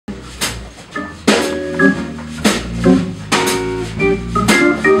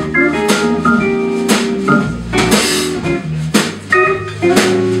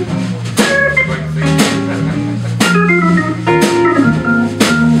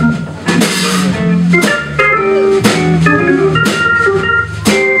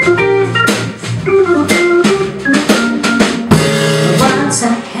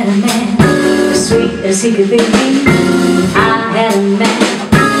Whittaker, baby. I had a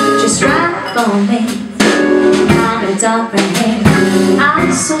man just right for me. Kind of dark brown hair,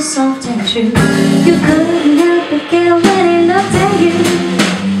 eyes so soft and true. You couldn't help but care when he looked at you.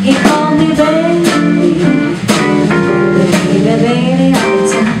 He called me baby, baby, baby all the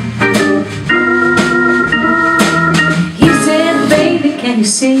time. He said, baby, can you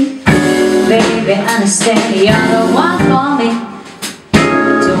see? Baby, understand you're the one for me.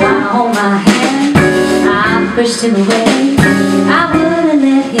 So I hold my hand, I pushed him away. I wouldn't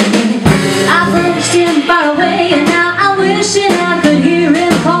let him in. I pushed him far away, and now I'm wishing I could hear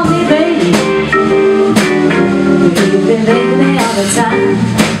him call me baby. Baby, baby, all the time.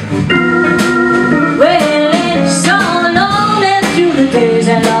 Well, it's so lonely through the days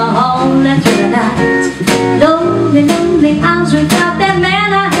and lonely through the night. Lonely, lonely hours without that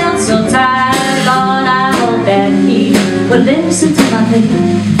man I held so tight. Lord, I hope that he will listen to my plea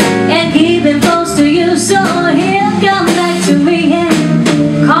and keep him close to you, so he'll come back to me and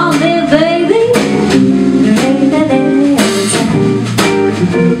call me baby, baby, baby, all the time.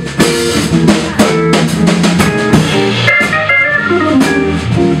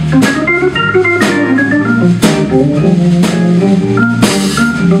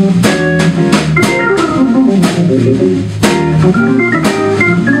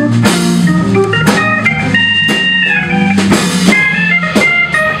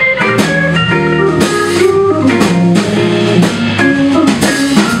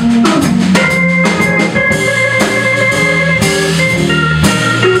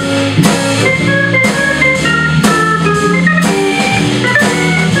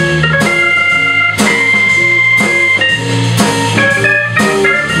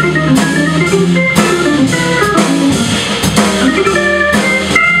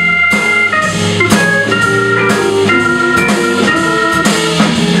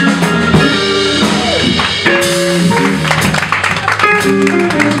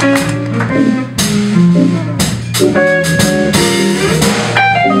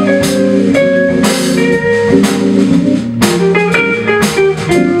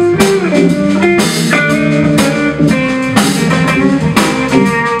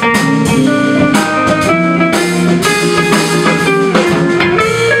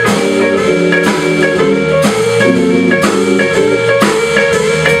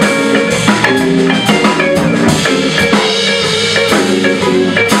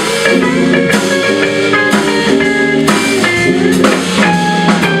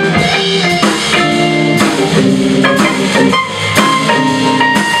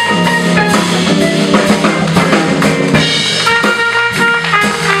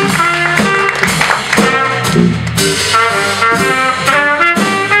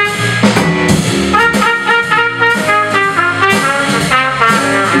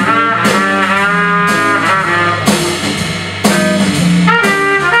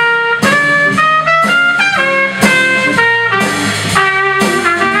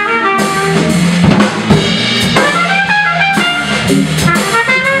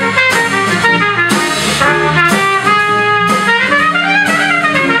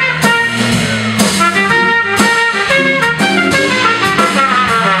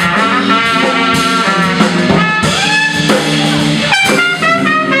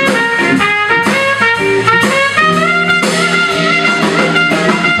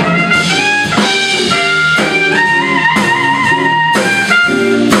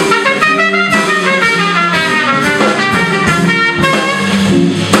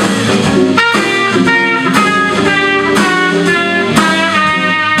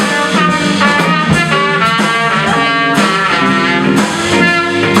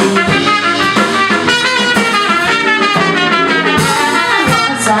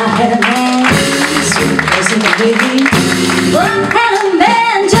 One kind of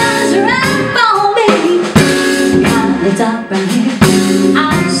man just right for me. Got the dark brown hair,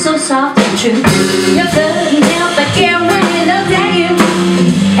 eyes so soft and true. You couldn't help but care when he looked at you.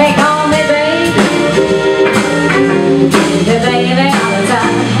 Hey, call me baby, baby, all the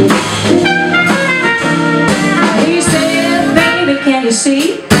time. He said, baby, can you see?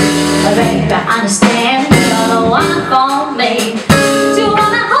 Baby, I understand you're the one for me. Do you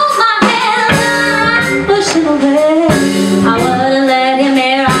wanna hold my hand? I pushed him away. I wouldn't let him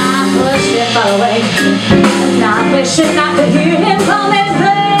in. I pushed him far away. Now I wish I could hear